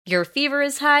Your fever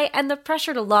is high, and the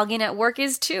pressure to log in at work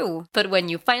is too. But when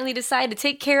you finally decide to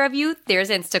take care of you, there's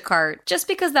Instacart. Just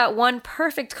because that one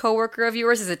perfect coworker of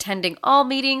yours is attending all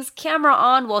meetings, camera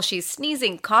on while she's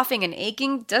sneezing, coughing, and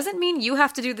aching, doesn't mean you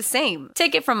have to do the same.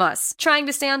 Take it from us. Trying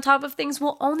to stay on top of things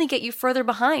will only get you further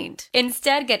behind.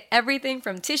 Instead, get everything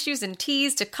from tissues and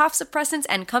teas to cough suppressants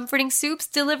and comforting soups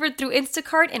delivered through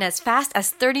Instacart in as fast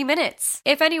as 30 minutes.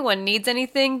 If anyone needs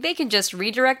anything, they can just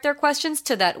redirect their questions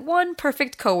to that one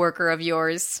perfect coworker of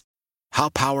yours. How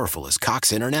powerful is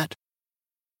Cox Internet?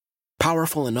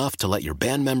 Powerful enough to let your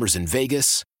band members in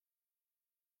Vegas,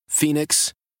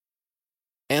 Phoenix,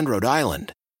 and Rhode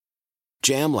Island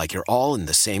jam like you're all in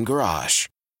the same garage.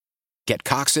 Get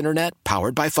Cox Internet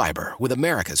powered by fiber with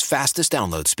America's fastest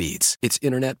download speeds. It's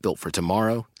internet built for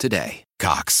tomorrow, today.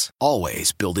 Cox,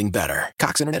 always building better.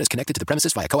 Cox Internet is connected to the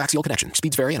premises via coaxial connection.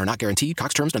 Speeds vary and are not guaranteed.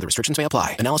 Cox terms and other restrictions may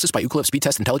apply. Analysis by Ookla Speed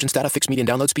Test Intelligence Data. Fixed median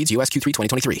download speeds. US Q3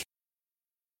 2023.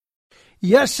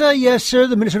 Yes, sir.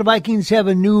 The Minnesota Vikings have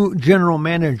a new general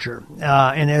manager.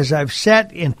 And as I've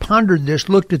sat and pondered this,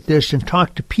 looked at this, and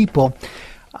talked to people,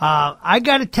 I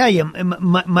got to tell you,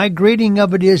 my grading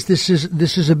of it is this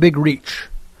is a big reach.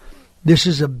 This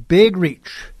is a big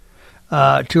reach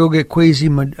to go get Kwesi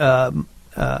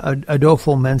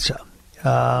Adofo-Mensah.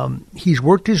 He's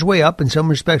worked his way up in some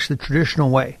respects the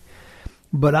traditional way,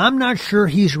 but I'm not sure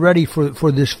he's ready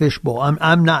for this fishbowl.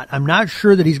 I'm not. I'm not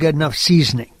sure that he's got enough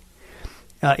seasoning.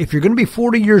 If you're going to be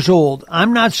 40 years old,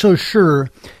 I'm not so sure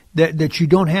that you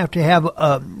don't have to have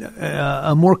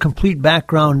a more complete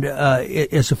background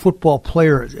as a football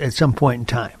player at some point in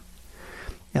time.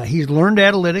 Now, he's learned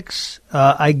analytics.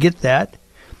 I get that.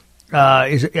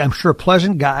 I'm sure a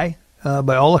pleasant guy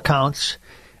by all accounts.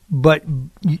 But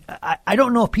I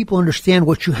don't know if people understand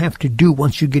what you have to do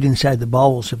once you get inside the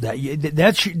bowels of that.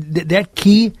 That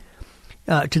key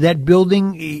to that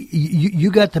building,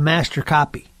 you got the master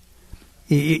copy.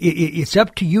 It's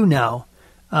up to you now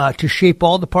to shape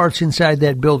all the parts inside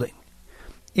that building.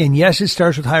 And yes, it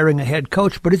starts with hiring a head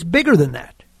coach, but it's bigger than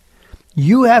that.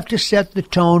 You have to set the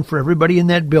tone for everybody in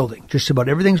that building. Just about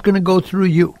everything's going to go through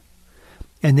you.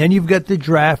 And then you've got the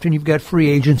draft, and you've got free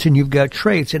agents, and you've got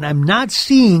trades. And I'm not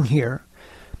seeing here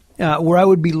where I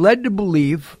would be led to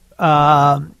believe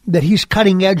that he's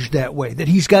cutting edge that way, that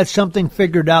he's got something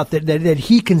figured out, that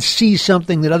he can see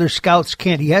something that other scouts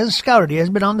can't. He hasn't scouted. He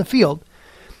hasn't been on the field,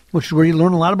 which is where you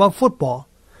learn a lot about football.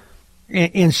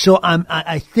 And so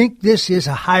I think this is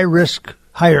a high-risk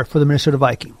hire for the Minnesota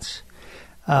Vikings.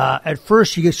 At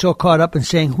first, you get so caught up in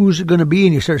saying, who's it going to be?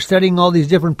 And you start studying all these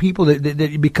different people that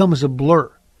it becomes a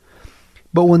blur.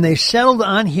 But when they settled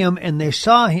on him and they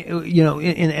saw him,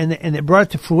 and they brought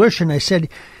it to fruition, I said,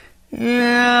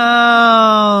 yeah,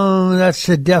 that's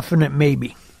a definite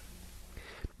maybe.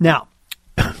 Now,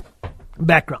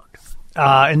 background.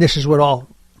 And this is what all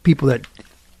people that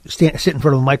sit in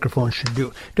front of a microphone should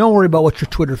do. Don't worry about what your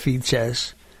Twitter feed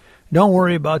says. Don't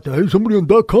worry about hey, somebody on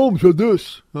 .com said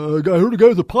this. I heard a guy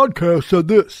with a podcast said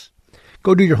this.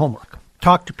 Go do your homework.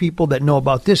 Talk to people that know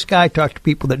about this guy. Talk to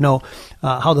people that know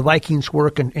how the Vikings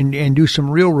work, and do some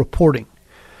real reporting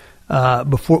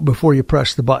before you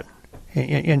press the button.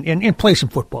 And play some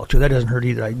football, too. That doesn't hurt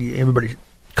either. Everybody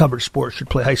covered sports should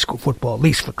play high school football, at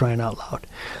least, for crying out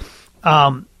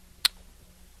loud.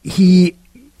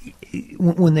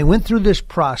 When they went through this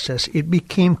process, it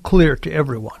became clear to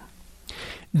everyone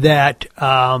that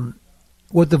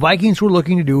what the Vikings were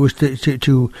looking to do was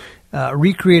to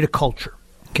recreate a culture.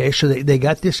 Okay, so they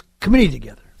got this committee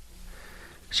together.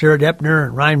 Sarah Depner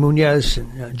and Ryan Munoz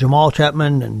and Jamal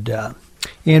Chapman and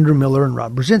Andrew Miller and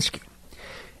Rob Brzezinski.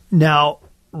 Now,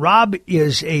 Rob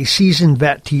is a seasoned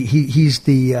vet. He's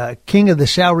the king of the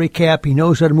salary cap. He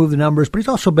knows how to move the numbers, but he's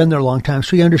also been there a long time,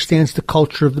 so he understands the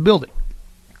culture of the building.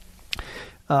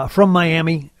 From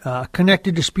Miami,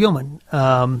 connected to Spielman,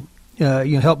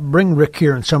 helped bring Rick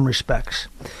here in some respects.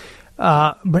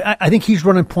 But I think he's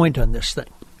running point on this thing.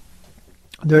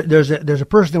 There's a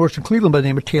person that works in Cleveland by the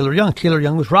name of Taylor Young. Taylor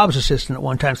Young was Rob's assistant at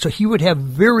one time, so he would have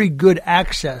very good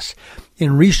access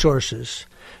and resources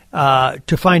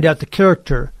to find out the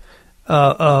character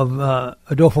of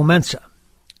Adofo-Mensah.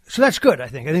 So that's good, I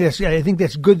think. I think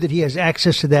that's good that he has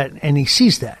access to that and he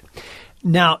sees that.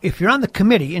 Now, if you're on the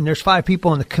committee, and there's 5 people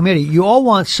on the committee, you all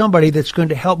want somebody that's going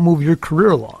to help move your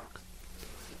career along.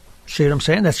 See what I'm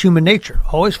saying? That's human nature.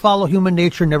 Always follow human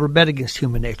nature, never bet against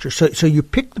human nature. So you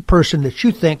pick the person that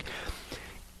you think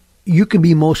you can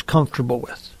be most comfortable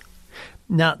with.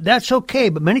 Now, that's okay,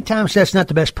 but many times that's not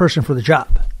the best person for the job.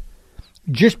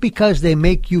 Just because they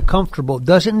make you comfortable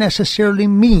doesn't necessarily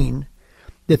mean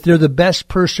that they're the best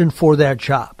person for that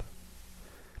job.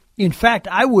 In fact,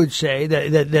 I would say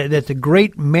that the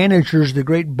great managers, the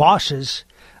great bosses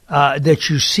that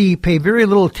you see pay very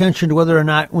little attention to whether or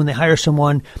not when they hire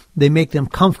someone, they make them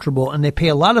comfortable, and they pay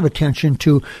a lot of attention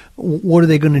to what are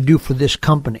they going to do for this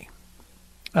company.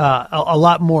 A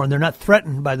lot more, and they're not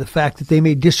threatened by the fact that they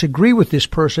may disagree with this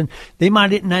person. They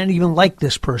might not even like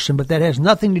this person, but that has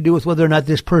nothing to do with whether or not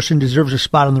this person deserves a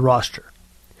spot on the roster.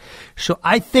 So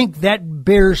I think that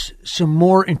bears some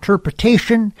more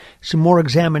interpretation, some more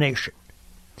examination.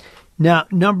 Now,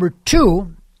 number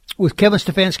two, with Kevin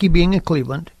Stefanski being in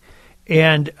Cleveland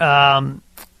and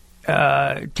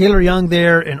Taylor Young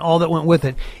there and all that went with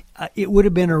it, it would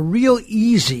have been a real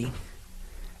easy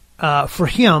for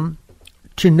him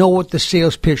to know what the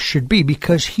sales pitch should be,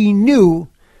 because he knew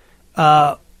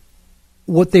what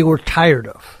they were tired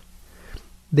of.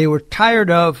 They were tired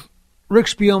of Rick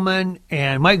Spielman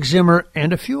and Mike Zimmer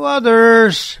and a few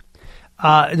others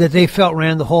that they felt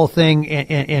ran the whole thing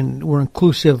and were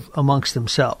inclusive amongst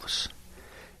themselves.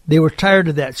 They were tired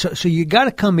of that. So you got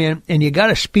to come in and you got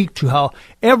to speak to how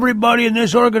everybody in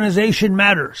this organization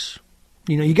matters.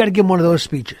 You got to give them one of those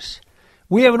speeches.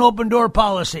 We have an open door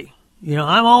policy.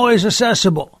 I'm always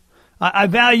accessible. I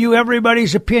value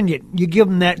everybody's opinion. You give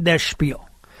them that spiel.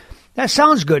 That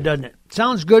sounds good, doesn't it?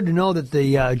 Sounds good to know that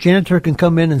the janitor can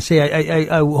come in and say,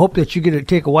 I hope that you get to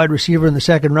take a wide receiver in the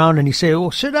second round. And you say, well,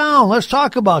 sit down. Let's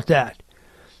talk about that.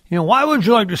 Why would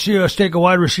you like to see us take a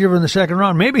wide receiver in the second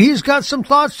round? Maybe he's got some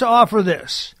thoughts to offer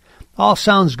this. All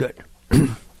sounds good. I don't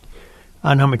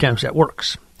know how many times that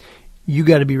works. You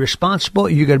got to be responsible.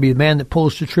 You got to be the man that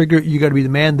pulls the trigger. You got to be the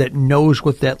man that knows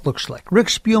what that looks like. Rick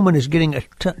Spielman is getting a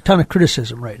ton of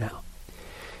criticism right now,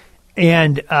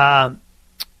 and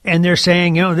they're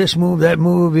saying, this move, that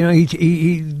move.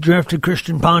 He drafted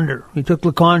Christian Ponder. He took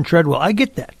Laquan Treadwell. I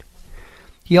get that.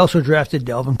 He also drafted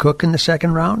Dalvin Cook in the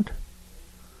second round.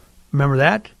 Remember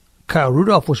that? Kyle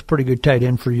Rudolph was a pretty good tight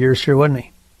end for years here, wasn't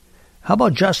he? How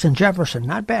about Justin Jefferson?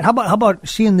 Not bad. How about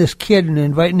seeing this kid and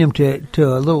inviting him to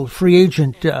a little free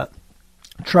agent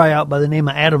tryout by the name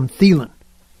of Adam Thielen?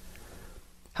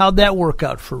 How'd that work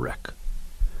out for Rick?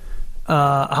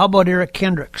 How about Eric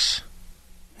Kendricks?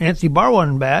 Anthony Barr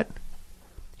wasn't bad.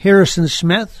 Harrison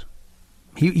Smith,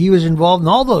 he was involved in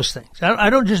all those things.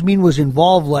 I don't just mean was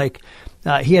involved like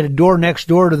he had a door next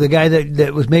door to the guy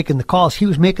that was making the calls. He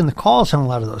was making the calls on a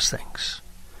lot of those things.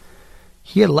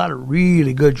 He had a lot of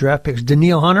really good draft picks.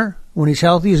 Danielle Hunter, when he's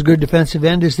healthy, is a good defensive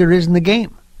end as there is in the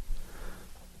game.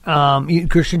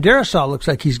 Christian Darrisaw looks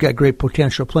like he's got great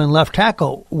potential. Playing left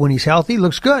tackle when he's healthy,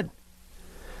 looks good.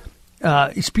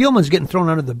 Spielman's getting thrown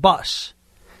under the bus.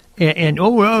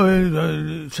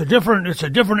 It's a different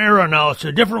era now. It's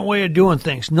a different way of doing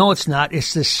things. No, it's not.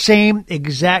 It's the same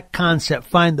exact concept.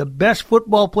 Find the best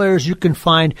football players you can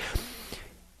find,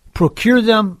 procure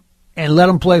them, and let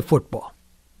them play football.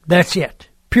 That's it.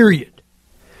 Period.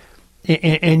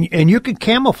 And you can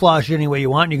camouflage it any way you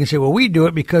want. You can say, well, we do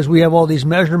it because we have all these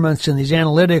measurements and these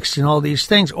analytics and all these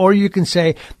things. Or you can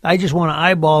say, I just want to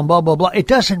eyeball and blah, blah, blah. It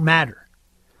doesn't matter.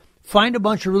 Find a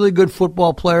bunch of really good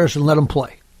football players and let them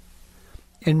play.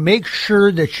 And make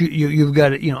sure that you've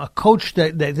got a coach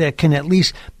that can at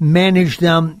least manage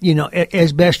them,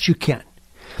 as best you can.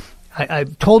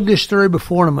 I've told this story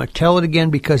before, and I'm going to tell it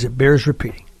again because it bears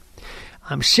repeating.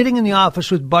 I'm sitting in the office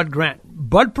with Bud Grant.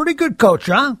 Bud, pretty good coach,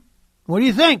 huh? What do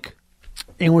you think?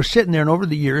 And we're sitting there, and over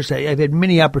the years, I've had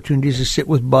many opportunities to sit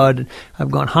with Bud. I've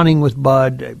gone hunting with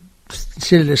Bud. I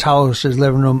sit at his house, his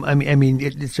living room. I mean,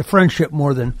 it's a friendship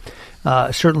more than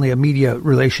certainly a media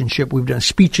relationship. We've done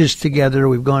speeches together.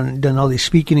 We've done all these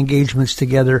speaking engagements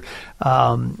together,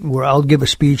 where I'll give a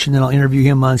speech and then I'll interview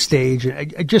him on stage.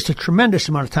 And just a tremendous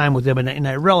amount of time with him, and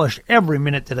I relished every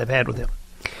minute that I've had with him.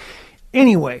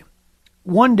 Anyway,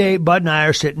 one day, Bud and I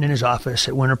are sitting in his office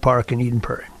at Winter Park in Eden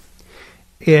Prairie.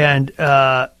 And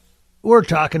we're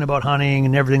talking about hunting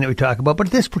and everything that we talk about. But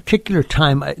at this particular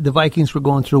time, the Vikings were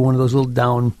going through one of those little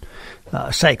down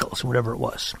cycles, whatever it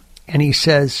was. And he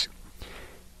says,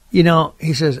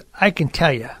 I can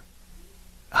tell you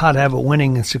how to have a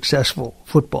winning and successful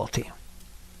football team.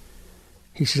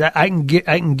 He says, I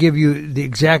can give you the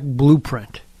exact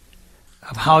blueprint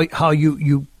of how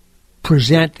you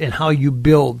present and how you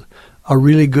build a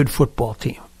really good football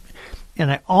team. And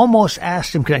I almost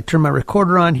asked him, can I turn my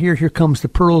recorder on here? Here comes the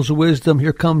pearls of wisdom.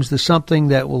 Here comes the something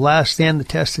that will stand the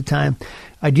test of time.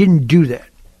 I didn't do that.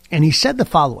 And he said the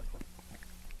following.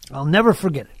 I'll never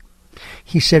forget it.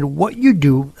 He said, what you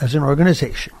do as an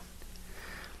organization,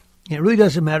 it really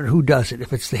doesn't matter who does it.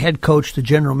 If it's the head coach, the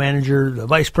general manager, the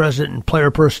vice president, and player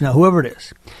personnel, whoever it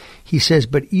is. He says,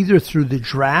 but either through the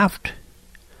draft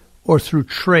or through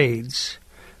trades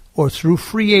or through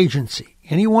free agency,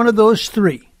 any one of those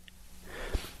three,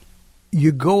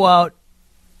 you go out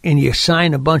and you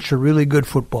sign a bunch of really good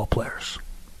football players.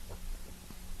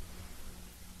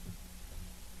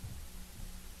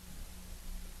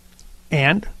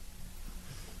 And?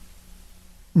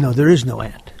 No, there is no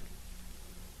and.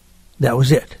 That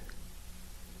was it.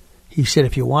 He said,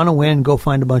 if you want to win, go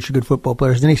find a bunch of good football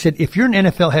players. Then he said, if you're an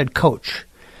NFL head coach,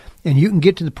 and you can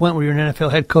get to the point where you're an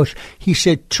NFL head coach, he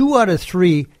said 2 out of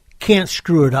 3 can't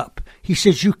screw it up. He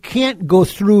says you can't go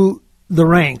through the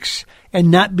ranks and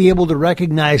not be able to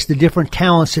recognize the different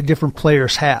talents that different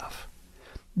players have.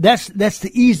 That's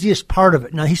the easiest part of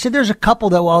it. Now, he said there's a couple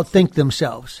that will outthink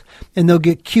themselves, and they'll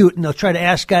get cute, and they'll try to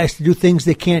ask guys to do things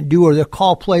they can't do, or they'll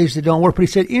call plays that don't work. But he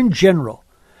said, in general,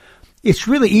 it's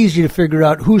really easy to figure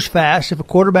out who's fast. If a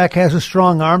quarterback has a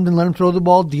strong arm, then let him throw the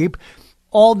ball deep.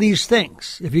 All these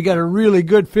things. If you got a really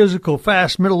good physical,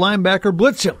 fast middle linebacker,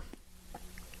 blitz him.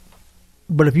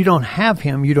 But if you don't have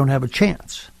him, you don't have a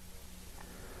chance.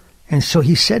 And so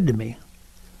he said to me,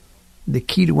 the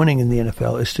key to winning in the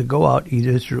NFL is to go out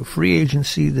either through free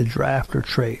agency, the draft, or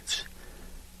trades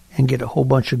and get a whole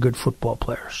bunch of good football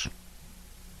players.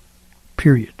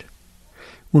 Period.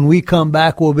 When we come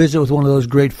back, we'll visit with one of those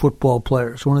great football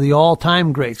players, one of the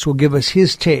all-time greats. Will give us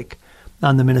his take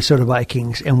on the Minnesota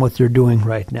Vikings and what they're doing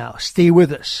right now. Stay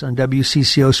with us on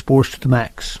WCCO Sports to the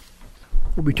Max.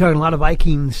 We'll be talking a lot of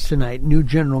Vikings tonight. New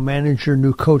general manager,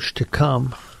 new coach to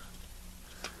come.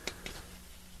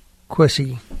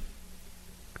 Kwesi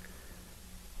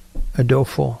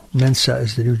Adofo-Mensah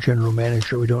is the new general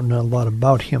manager. We don't know a lot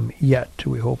about him yet.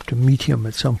 We hope to meet him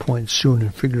at some point soon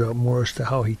and figure out more as to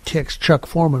how he ticks. Chuck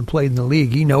Foreman played in the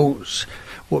league. He knows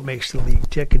what makes the league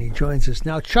tick, and he joins us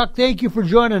now. Chuck, thank you for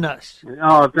joining us.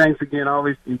 Oh, thanks again.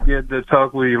 Always good to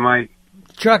talk with you, Mike.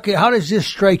 Chuck, how does this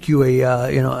strike you?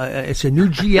 It's a new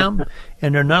GM,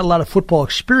 and there's not a lot of football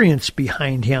experience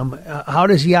behind him. How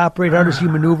does he operate? How does he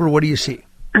maneuver? What do you see?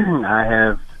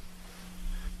 I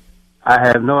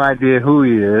have no idea who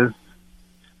he is.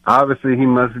 Obviously, he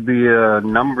must be a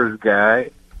numbers guy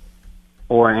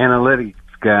or an analytics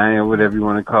guy or whatever you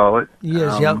want to call it.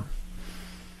 Yes, yep.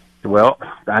 Well,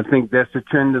 I think that's the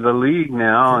trend of the league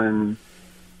now, and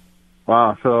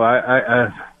wow. So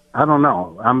I don't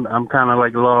know. I'm kind of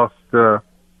like lost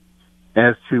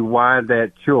as to why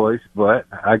that choice, but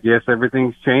I guess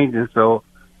everything's changing. So,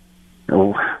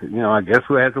 I guess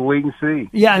we'll have to wait and see.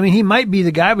 Yeah, I mean, he might be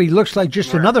the guy, but he looks like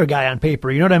just another guy on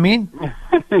paper. You know what I mean?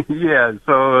 Yeah.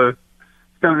 So it's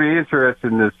going to be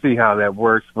interesting to see how that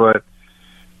works, but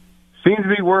seems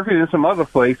to be working in some other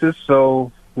places.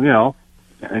 So I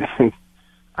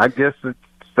guess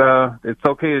it's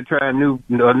okay to try a new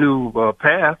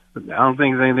path. I don't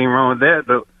think there's anything wrong with that,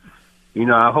 but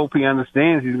I hope he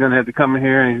understands he's going to have to come in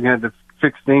here and he's going to have to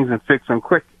fix things and fix them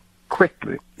quickly.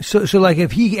 So like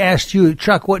if he asked you,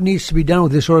 Chuck, what needs to be done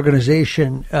with this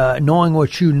organization, knowing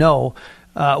what you know,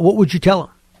 what would you tell him?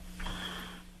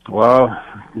 Well,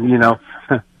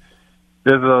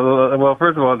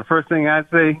 first of all, the first thing I'd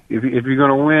say, if you're going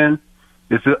to win,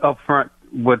 is to upfront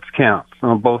what counts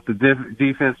on both the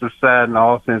defensive side and the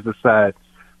offensive side.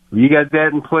 If you got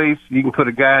that in place, you can put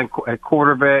a guy at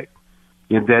quarterback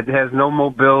that has no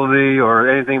mobility or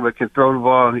anything but can throw the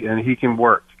ball and he can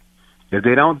work. If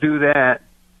they don't do that,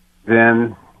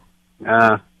 then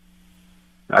I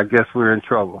guess we're in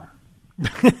trouble.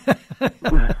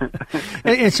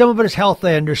 and some of it is health,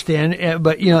 I understand.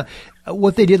 But,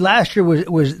 what they did last year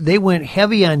was they went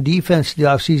heavy on defense the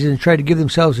offseason and tried to give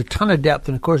themselves a ton of depth.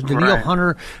 And, of course, Danielle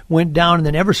Hunter went down, and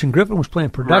then Everson Griffin was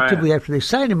playing productively after they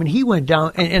signed him, and he went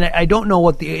down. And I don't know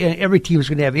every team is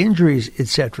going to have injuries, et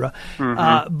cetera.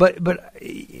 Mm-hmm. But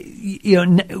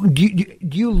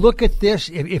do you look at this?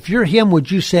 If you're him, would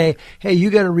you say, hey,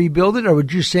 you got to rebuild it, or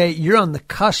would you say you're on the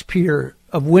cusp here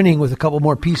of winning with a couple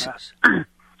more pieces?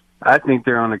 I think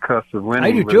they're on the cusp of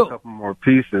winning with a couple more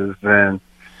pieces. And,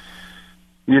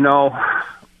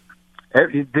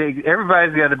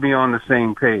 everybody's got to be on the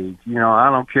same page. I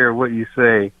don't care what you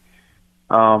say.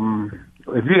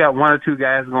 If you got one or two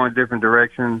guys going different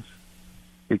directions,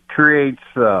 it creates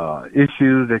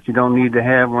issues that you don't need to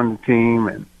have on the team.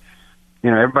 And,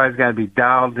 everybody's got to be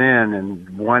dialed in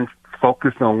and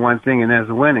focused on one thing, and that's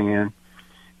winning. And,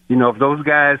 if those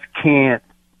guys can't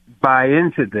buy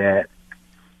into that,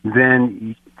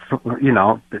 then,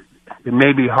 it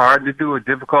may be hard to do or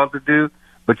difficult to do,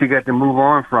 but you got to move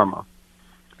on from them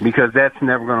because that's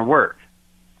never going to work.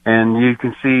 And you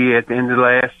can see at the end of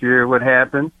last year what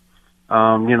happened.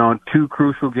 2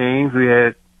 crucial games, we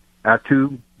had our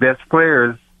 2 best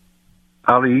players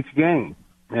out of each game,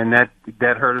 and that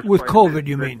hurt us. With COVID,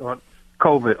 you mean?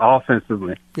 COVID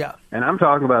offensively. Yeah. And I'm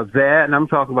talking about that, and I'm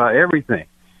talking about everything.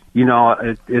 You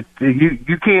know,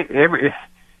 you can't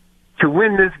to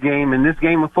win this game, in this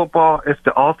game of football, it's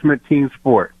the ultimate team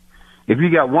sport. If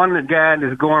you got one guy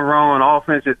that's going wrong on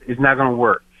offense, it's not going to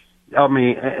work. I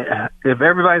mean, if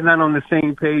everybody's not on the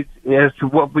same page as to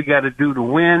what we got to do to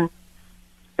win,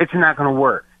 it's not going to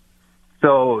work.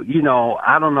 So, you know,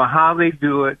 I don't know how they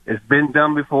do it. It's been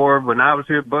done before. When I was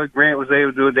here, Bud Grant was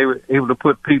able to do it. They were able to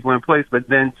put people in place. But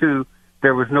then, too,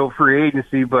 there was no free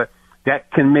agency. But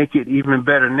that can make it even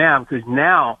better now, because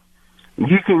now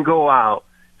you can go out,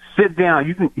 sit down.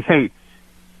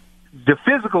 The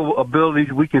physical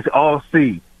abilities we can all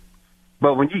see.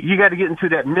 But when you got to get into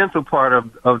that mental part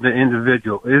of the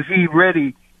individual. Is he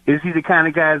ready? Is he the kind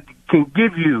of guy that can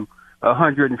give you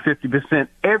 150%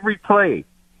 every play?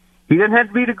 He doesn't have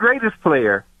to be the greatest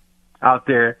player out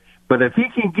there, but if he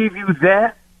can give you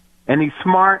that and he's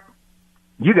smart,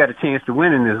 you got a chance to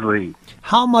win in this league.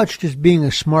 How much does being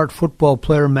a smart football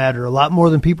player matter? A lot more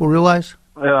than people realize?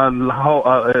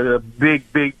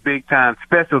 Big time.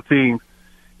 Special teams.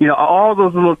 You know, all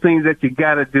those little things that you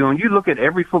got to do. And you look at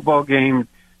every football game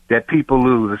that people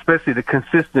lose, especially the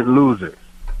consistent losers.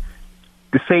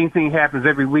 The same thing happens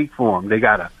every week for them. They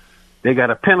got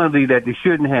a penalty that they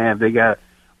shouldn't have. They got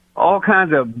all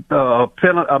kinds of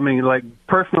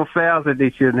personal fouls that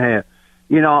they shouldn't have.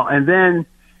 You know, and then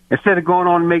instead of going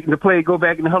on and making the play, go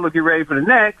back in the huddle, get ready for the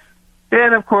next.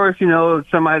 Then, of course, you know,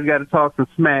 somebody's got to talk some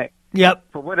smack. Yep.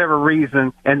 For whatever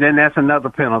reason, and then that's another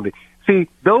penalty. See,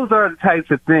 those are the types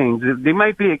of things. They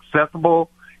might be acceptable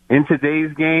in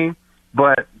today's game,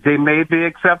 but they may be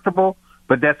acceptable,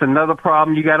 but that's another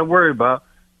problem you got to worry about.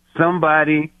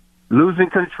 Somebody losing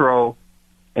control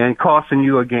and costing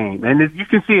you a game. And you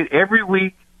can see it every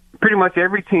week. Pretty much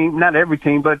every team, not every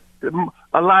team, but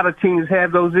a lot of teams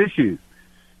have those issues.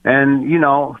 And, you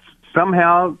know,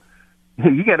 somehow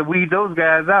you got to weed those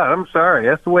guys out. I'm sorry.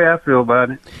 That's the way I feel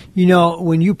about it. You know,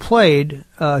 when you played,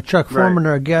 Chuck Foreman,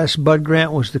 our guest, Bud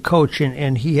Grant was the coach,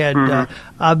 and he had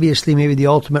obviously maybe the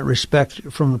ultimate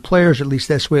respect from the players. At least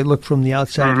that's the way it looked from the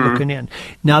outside looking in.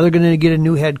 Now they're going to get a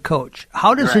new head coach.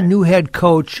 How does a new head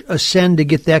coach ascend to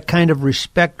get that kind of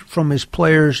respect from his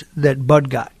players that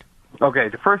Bud got? Okay,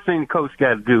 the first thing the coach got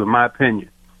to do, in my opinion,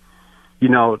 you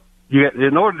know,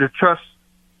 in order to trust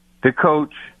the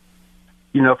coach,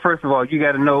 you know, first of all, you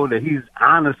got to know that he's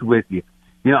honest with you.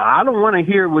 You know, I don't want to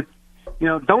hear what, you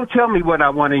know, don't tell me what I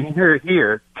want to hear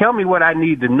here. Tell me what I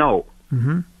need to know.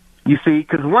 You see,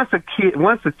 because once a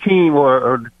team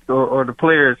or the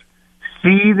players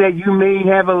see that you may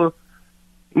have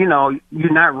you know,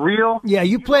 you're not real. Yeah,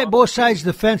 you play both sides of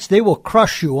the fence, they will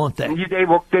crush you, won't they?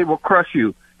 They will crush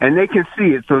you, and they can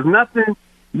see it. So there's nothing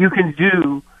you can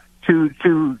do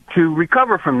to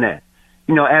recover from that,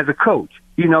 you know, as a coach.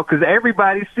 You know, because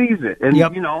everybody sees it. And,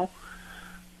 you know,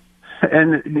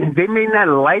 and they may not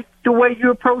like the way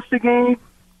you approach the game,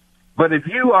 but if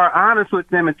you are honest with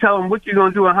them and tell them what you're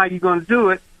going to do and how you're going to do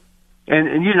it,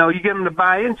 and you know, you get them to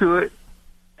buy into it,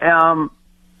 then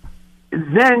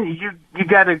you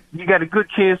got a good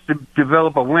chance to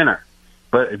develop a winner.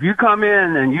 But if you come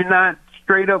in and you're not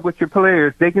straight up with your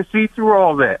players, they can see through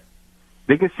all that.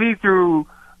 They can see through,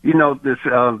 you know,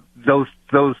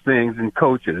 those things in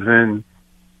coaches.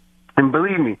 And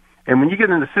believe me, and when you get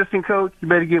an assistant coach, you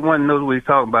better get one that knows what he's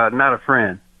talking about, not a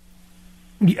friend.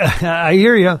 Yeah, I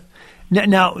hear you.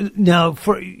 Now,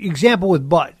 for example, with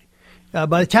Bud,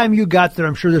 by the time you got there,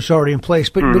 I'm sure this is already in place,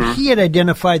 but he had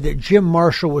identified that Jim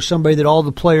Marshall was somebody that all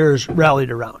the players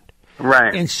rallied around.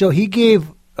 Right. And so he gave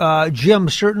Jim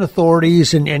certain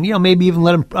authorities and, you know, maybe even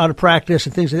let him out of practice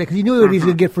and things like that, because he knew what he was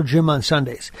going to get for Jim on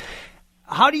Sundays.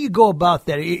 How do you go about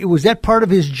that? Was that part of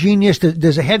his genius?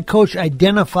 Does a head coach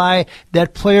identify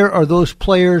that player or those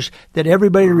players that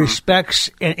everybody respects,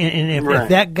 and if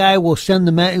that guy will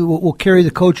send will carry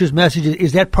the coach's message?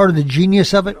 Is that part of the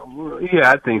genius of it?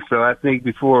 Yeah, I think so. I think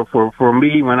before, for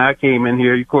me, when I came in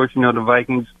here, of course, you know, the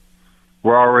Vikings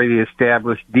were already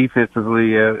established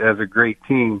defensively as a great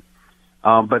team,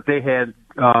 but they had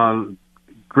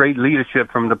great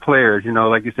leadership from the players. You know,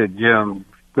 like you said, Jim.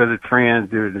 Because of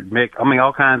trends, Mick, I mean,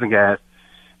 all kinds of guys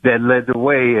that led the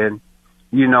way. And,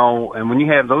 you know, and when you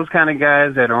have those kind of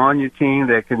guys that are on your team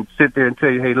that can sit there and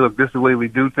tell you, hey, look, this is the way we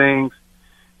do things.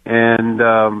 And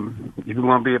if you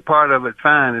want to be a part of it,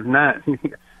 fine. If not, maybe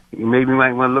you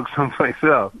might want to look someplace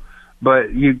else.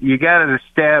 But you got to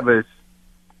establish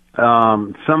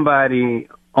somebody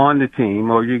on the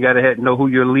team, or you got to know who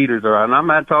your leaders are. And I'm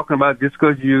not talking about just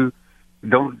because you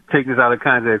don't take this out of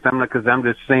context. I'm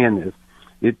just saying this.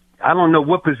 I don't know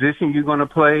what position you're going to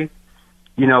play,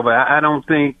 But I don't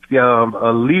think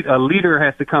a leader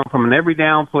has to come from an every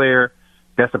down player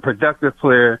that's a productive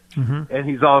player, and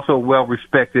he's also well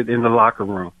respected in the locker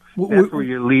room. That's where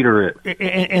your leader is.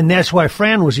 And that's why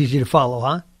Fran was easy to follow,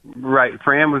 huh? Right.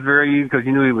 Fran was very easy because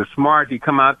you knew he was smart. He'd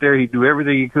come out there. He'd do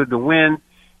everything he could to win.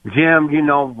 Jim,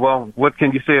 well, what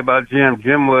can you say about Jim?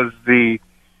 Jim was the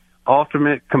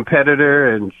ultimate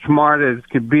competitor and smart as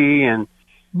could be.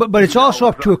 But it's also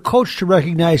up to a coach to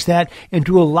recognize that and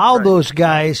to allow those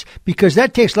guys, because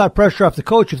that takes a lot of pressure off the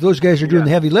coach if those guys are doing the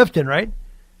heavy lifting, right?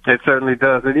 It certainly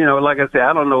does. And, like I said,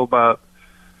 I don't know about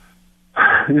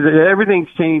everything's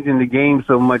changed in the game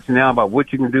so much now about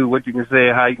what you can do, what you can say,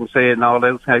 how you can say it, and all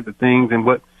those types of things. And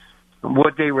what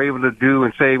they were able to do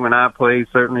and say when I played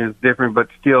certainly is different. But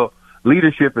still,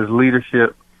 leadership is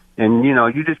leadership. And,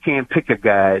 you just can't pick a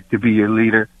guy to be your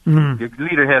leader. Your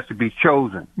leader has to be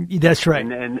chosen. That's right.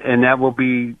 And that will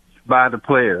be by the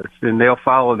players, and they'll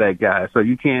follow that guy. So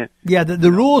you can't. Yeah,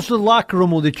 the rules of the locker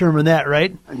room will determine that,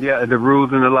 right? Yeah, the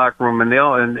rules in the locker room, and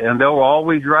they'll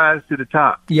always rise to the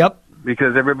top. Yep.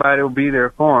 Because everybody will be there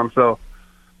for them. So,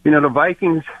 the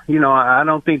Vikings, I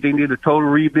don't think they need a total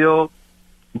rebuild,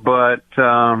 but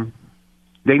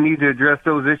they need to address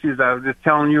those issues I was just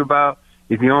telling you about.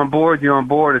 If you're on board, you're on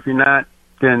board. If you're not,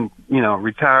 then,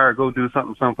 retire or go do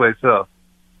something someplace else.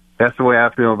 That's the way I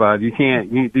feel about it. You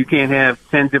can't have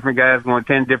 10 different guys going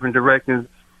 10 different directions.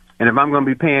 And if I'm going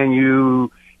to be paying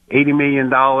you $80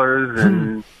 million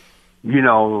and,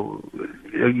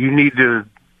 you need to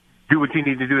do what you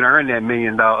need to do to earn that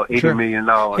 $80 million.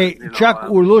 Hey, Chuck,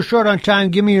 we're a little short on time.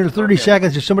 Give me your 30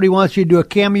 seconds. If somebody wants you to do a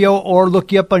cameo or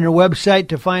look you up on your website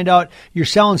to find out you're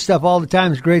selling stuff all the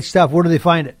time, it's great stuff. Where do they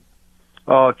find it?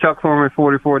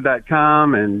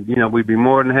 ChuckForeman44.com, and, we'd be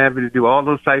more than happy to do all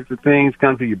those types of things.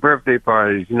 Come to your birthday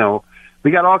parties.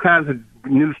 We got all kinds of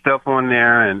new stuff on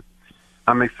there, and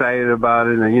I'm excited about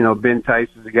it. And, Ben Tice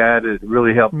is the guy that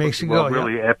really helped. Makes it go,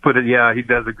 he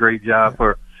does a great job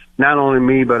for not only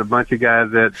me, but a bunch of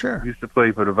guys that used to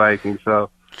play for the Vikings. So,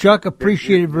 Chuck,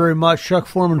 appreciate it very much.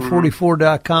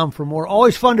 ChuckForeman44.com for more.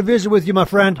 Always fun to visit with you, my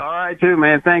friend. All right, too,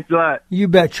 man. Thanks a lot. You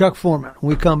bet. Chuck Foreman.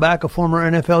 When we come back, a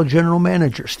former NFL general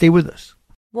manager. Stay with us.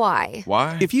 Why?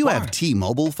 If you have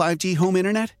T-Mobile 5G home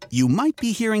internet, you might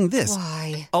be hearing this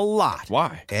a lot.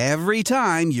 Why? Every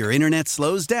time your internet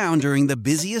slows down during the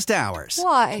busiest hours.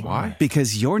 Why?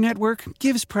 Because your network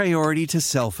gives priority to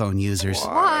cell phone users.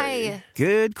 Why?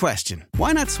 Good question.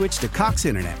 Why not switch to Cox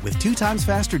Internet with 2 times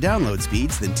faster download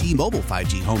speeds than T-Mobile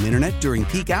 5G home internet during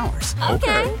peak hours?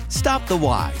 Okay. Stop the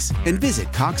whys and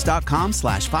visit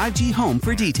cox.com/5G home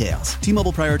for details.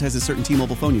 T-Mobile prioritizes certain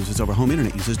T-Mobile phone users over home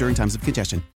internet users during times of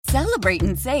congestion. Celebrate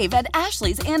and save at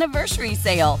Ashley's Anniversary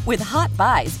Sale. With Hot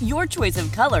Buys, your choice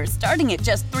of colors starting at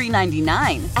just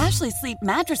 $3.99. Ashley Sleep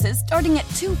mattresses starting at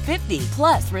 $2.50.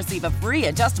 Plus, receive a free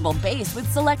adjustable base with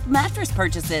select mattress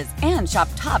purchases. And shop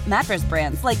top mattress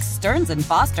brands like Stearns &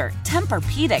 Foster,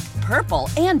 Tempur-Pedic, Purple,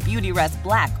 and Beautyrest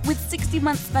Black with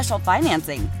 60-month special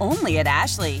financing. Only at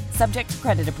Ashley. Subject to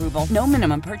credit approval. No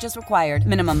minimum purchase required.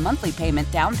 Minimum monthly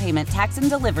payment, down payment, tax, and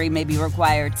delivery may be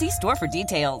required. See store for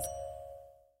details.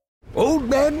 Old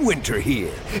Man Winter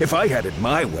here. If I had it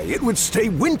my way, it would stay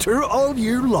winter all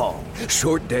year long.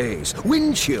 Short days,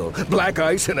 wind chill, black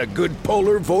ice, and a good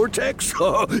polar vortex.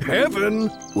 Oh,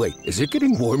 heaven. Wait, is it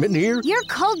getting warm in here? Your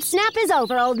cold snap is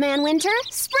over, Old Man Winter.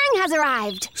 Spring has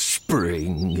arrived.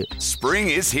 Spring. Spring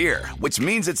is here, which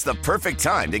means it's the perfect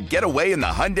time to get away in the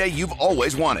Hyundai you've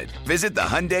always wanted. Visit the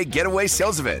Hyundai Getaway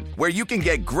Sales Event, where you can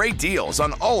get great deals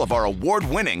on all of our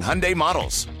award-winning Hyundai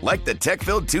models, like the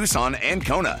tech-filled Tucson and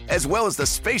Kona, as well as the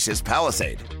spacious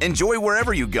Palisade. Enjoy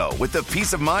wherever you go with the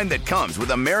peace of mind that comes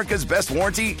with America's best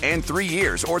warranty and 3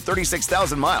 years or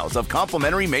 36,000 miles of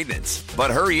complimentary maintenance. But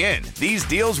hurry in, these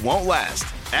deals won't last.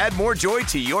 Add more joy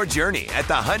to your journey at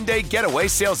the Hyundai Getaway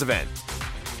Sales Event.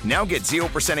 Now get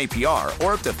 0% APR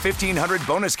or up to $1,500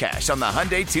 bonus cash on the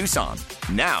Hyundai Tucson.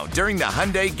 Now, during the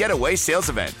Hyundai Getaway Sales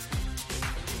Event.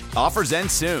 Offers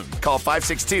end soon. Call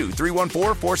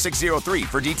 562-314-4603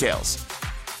 for details.